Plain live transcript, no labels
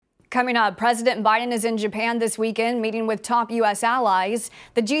Coming up, President Biden is in Japan this weekend, meeting with top U.S. allies.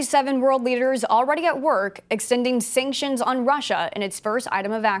 The G7 world leaders already at work, extending sanctions on Russia in its first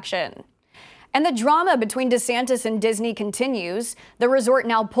item of action. And the drama between DeSantis and Disney continues. The resort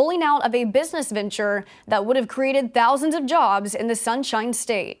now pulling out of a business venture that would have created thousands of jobs in the Sunshine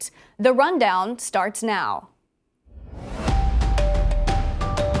State. The rundown starts now.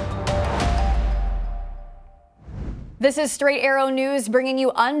 This is Straight Arrow News, bringing you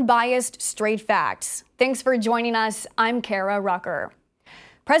unbiased, straight facts. Thanks for joining us. I'm Kara Rucker.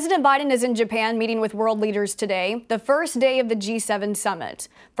 President Biden is in Japan meeting with world leaders today, the first day of the G7 summit.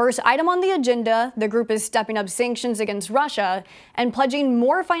 First item on the agenda, the group is stepping up sanctions against Russia and pledging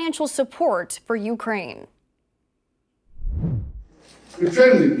more financial support for Ukraine. The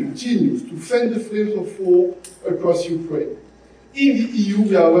Kremlin continues to fan the flames of war across Ukraine. In the EU,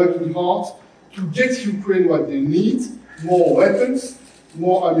 we are working hard to get Ukraine what they need: more weapons,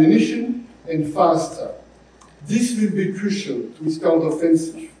 more ammunition, and faster. This will be crucial to its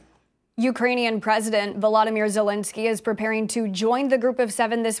counteroffensive. Ukrainian President Volodymyr Zelensky is preparing to join the Group of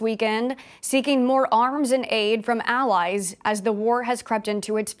Seven this weekend, seeking more arms and aid from allies as the war has crept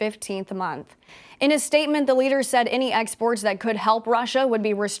into its 15th month. In a statement, the leader said any exports that could help Russia would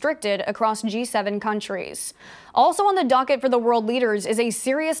be restricted across G7 countries. Also on the docket for the world leaders is a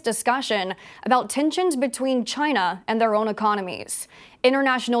serious discussion about tensions between China and their own economies.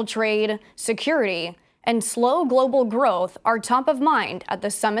 International trade, security, and slow global growth are top of mind at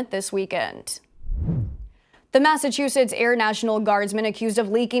the summit this weekend. The Massachusetts Air National Guardsman accused of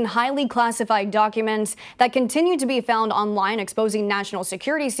leaking highly classified documents that continue to be found online exposing national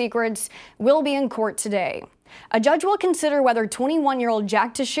security secrets will be in court today. A judge will consider whether 21-year-old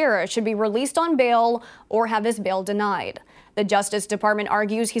Jack Teixeira should be released on bail or have his bail denied. The Justice Department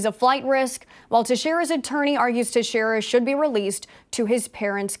argues he's a flight risk, while Teixeira's attorney argues Teixeira should be released to his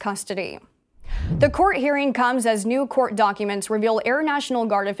parents' custody. The court hearing comes as new court documents reveal Air National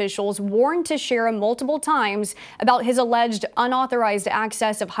Guard officials warned Teixeira multiple times about his alleged unauthorized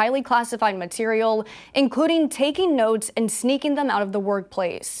access of highly classified material, including taking notes and sneaking them out of the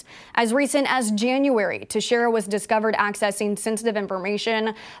workplace. As recent as January, Teixeira was discovered accessing sensitive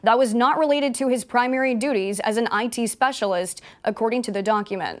information that was not related to his primary duties as an IT specialist, according to the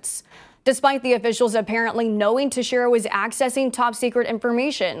documents. Despite the officials apparently knowing Teixeira was accessing top-secret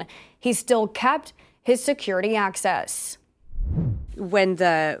information, he still kept his security access. When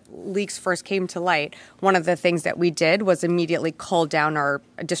the leaks first came to light, one of the things that we did was immediately cull down our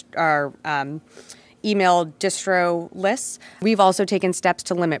email distro lists. We've also taken steps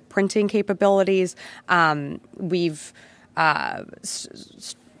to limit printing capabilities. We've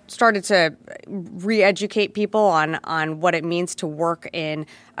started to re-educate people on what it means to work in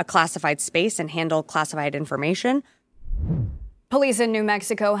a classified space and handle classified information. Police in New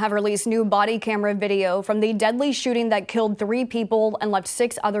Mexico have released new body camera video from the deadly shooting that killed 3 people and left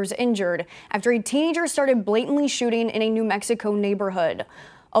 6 others injured after a teenager started blatantly shooting in a New Mexico neighborhood.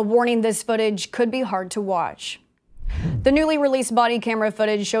 A warning: this footage could be hard to watch. The newly released body camera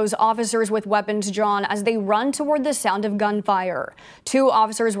footage shows officers with weapons drawn as they run toward the sound of gunfire. 2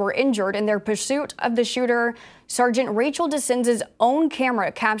 officers were injured in their pursuit of the shooter. Sergeant Rachel DeCenza's own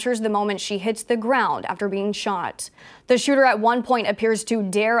camera captures the moment she hits the ground after being shot. The shooter at one point appears to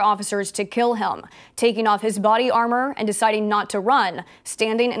dare officers to kill him, taking off his body armor and deciding not to run,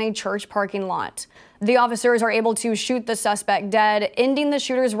 standing in a church parking lot. The officers are able to shoot the suspect dead, ending the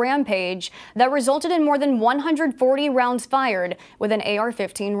shooter's rampage that resulted in more than 140 rounds fired with an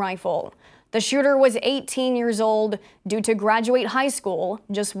AR-15 rifle. The shooter was 18 years old, due to graduate high school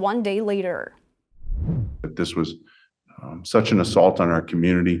just 1 day later. This was such an assault on our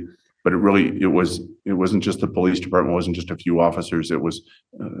community, but it wasn't just the police department, it wasn't just a few officers. It was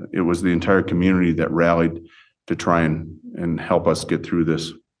the entire community that rallied to try and help us get through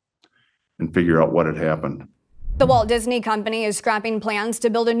this and figure out what had happened. The Walt Disney Company is scrapping plans to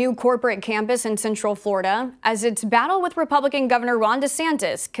build a new corporate campus in Central Florida as its battle with Republican Governor Ron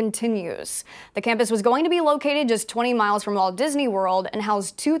DeSantis continues. The campus was going to be located just 20 miles from Walt Disney World and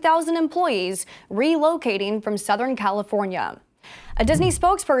house 2,000 employees relocating from Southern California. A Disney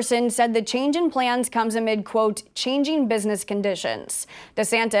spokesperson said the change in plans comes amid, quote, changing business conditions.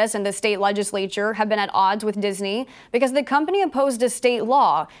 DeSantis and the state legislature have been at odds with Disney because the company opposed a state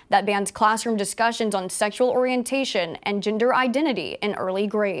law that bans classroom discussions on sexual orientation and gender identity in early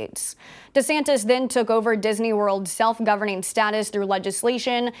grades. DeSantis then took over Disney World's self-governing status through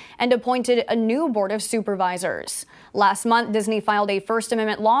legislation and appointed a new board of supervisors. Last month, Disney filed a First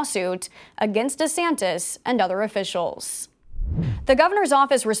Amendment lawsuit against DeSantis and other officials. The governor's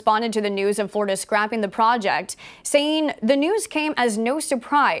office responded to the news of Florida scrapping the project, saying the news came as no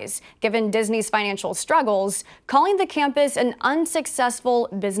surprise given Disney's financial struggles, calling the campus an unsuccessful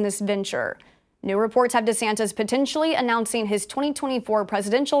business venture. New reports have DeSantis potentially announcing his 2024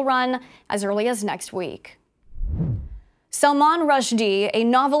 presidential run as early as next week. Salman Rushdie, a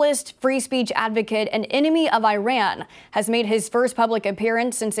novelist, free speech advocate, and enemy of Iran, has made his first public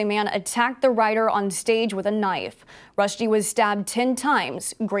appearance since a man attacked the writer on stage with a knife. Rushdie was stabbed 10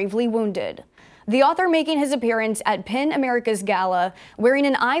 times, gravely wounded. The author making his appearance at PEN America's Gala, wearing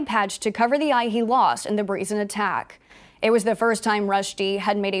an eye patch to cover the eye he lost in the brazen attack. It was the first time Rushdie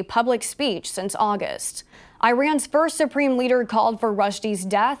had made a public speech since August. Iran's first supreme leader called for Rushdie's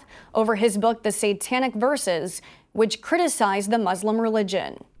death over his book, The Satanic Verses, which criticized the Muslim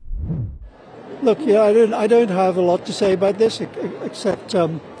religion. Look, yeah, I don't have a lot to say about this, except,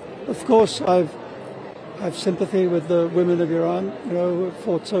 of course, I have sympathy with the women of Iran, who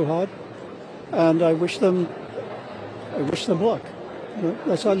fought so hard, and I wish them luck.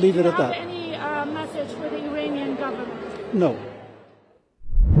 Let's not leave it at that. Do you have any message for the Iranian government? No.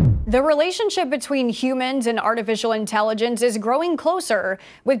 The relationship between humans and artificial intelligence is growing closer,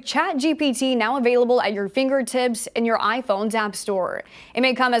 with ChatGPT now available at your fingertips in your iPhone's App Store. It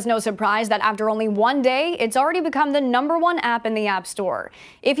may come as no surprise that after only one day, it's already become the #1 app in the App Store.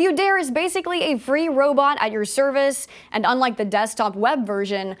 If You Dare is basically a free robot at your service, and unlike the desktop web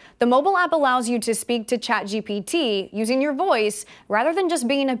version, the mobile app allows you to speak to ChatGPT using your voice rather than just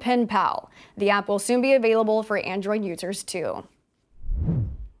being a pen pal. The app will soon be available for Android users too.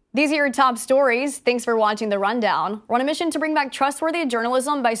 These are your top stories. Thanks for watching The Rundown. We're on a mission to bring back trustworthy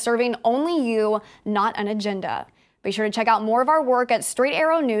journalism by serving only you, not an agenda. Be sure to check out more of our work at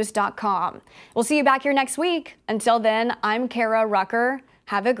straightarrownews.com. We'll see you back here next week. Until then, I'm Kara Rucker.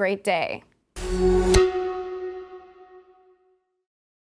 Have a great day.